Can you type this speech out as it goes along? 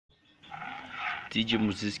DJ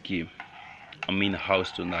Muziski, I'm in the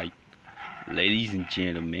house tonight. Ladies and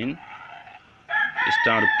gentlemen, it's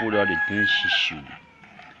time to put out the dancing shoe.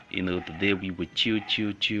 Today we will chill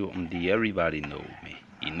on the everybody know, man.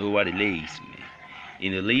 You know what it is,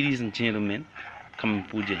 man. Ladies and gentlemen, come and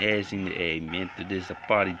put your ass in the air, man. Today's a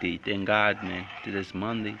party day. Thank God, man. Today's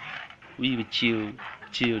Monday. We will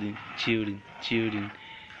chilling.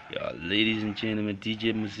 Yeah, ladies and gentlemen,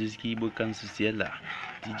 DJ Muziski bukan susela.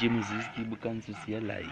 DJ Muziski bukan susela.